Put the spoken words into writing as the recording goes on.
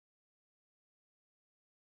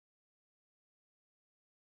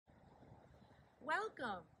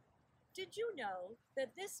Welcome. Did you know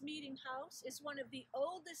that this meeting house is one of the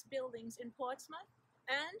oldest buildings in Portsmouth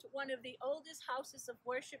and one of the oldest houses of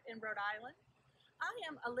worship in Rhode Island? I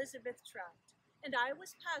am Elizabeth Trout, and I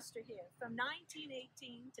was pastor here from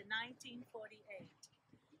 1918 to 1948.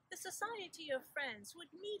 The Society of Friends would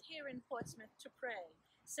meet here in Portsmouth to pray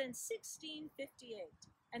since 1658,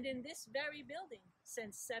 and in this very building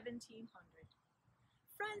since 1700.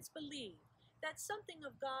 Friends believe that something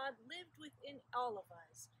of God lived within all of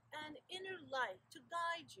us, an inner light to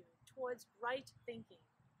guide you towards right thinking.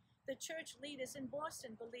 The church leaders in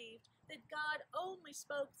Boston believed that God only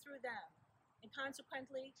spoke through them, and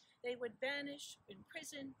consequently, they would banish,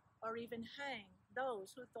 imprison, or even hang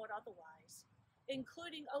those who thought otherwise,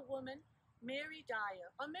 including a woman, Mary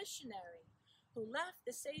Dyer, a missionary, who left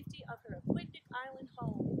the safety of her Aquidneck Island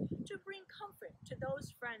home to bring comfort to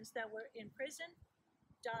those friends that were in prison,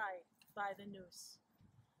 died by the noose.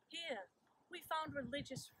 Here, we found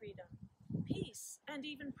religious freedom, peace, and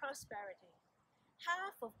even prosperity.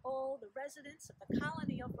 Half of all the residents of the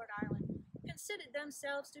colony of Rhode Island considered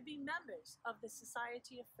themselves to be members of the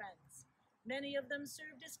Society of Friends. Many of them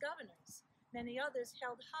served as governors. Many others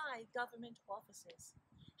held high government offices.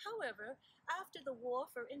 However, after the War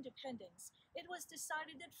for Independence, it was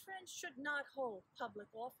decided that Friends should not hold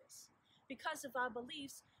public office. Because of our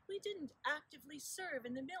beliefs, we didn't actively serve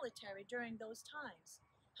in the military during those times.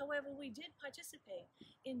 However, we did participate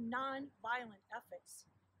in non-violent efforts.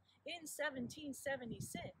 In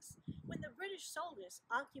 1776, when the British soldiers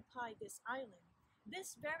occupied this island,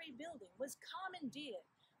 this very building was commandeered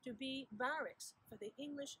to be barracks for the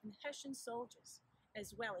English and Hessian soldiers,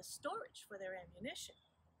 as well as storage for their ammunition.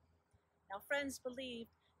 Now, Friends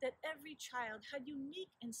believed that every child had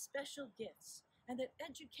unique and special gifts, and that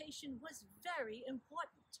education was very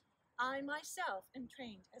important. I myself am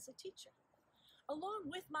trained as a teacher. Along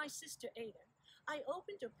with my sister Ada, I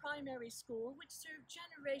opened a primary school which served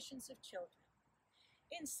generations of children.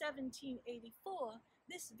 In 1784,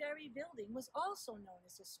 this very building was also known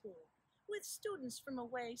as a school, with students from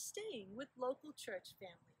away staying with local church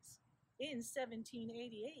families. In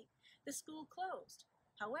 1788, the school closed.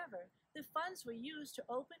 However, the funds were used to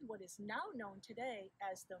open what is now known today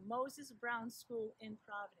as the Moses Brown School in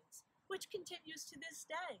Providence, which continues to this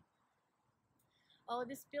day. Oh,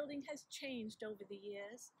 this building has changed over the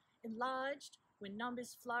years, enlarged when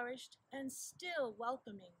numbers flourished, and still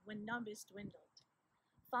welcoming when numbers dwindled.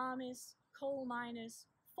 Farmers, coal miners,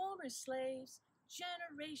 former slaves,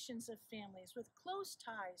 generations of families with close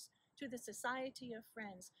ties to the Society of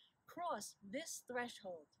Friends cross this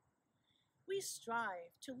threshold. We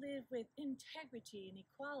strive to live with integrity and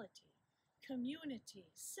equality, community,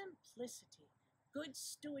 simplicity, good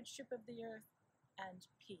stewardship of the earth, and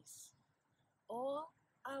peace. All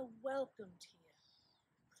are welcomed here.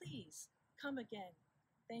 Please come again.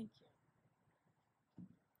 Thank you.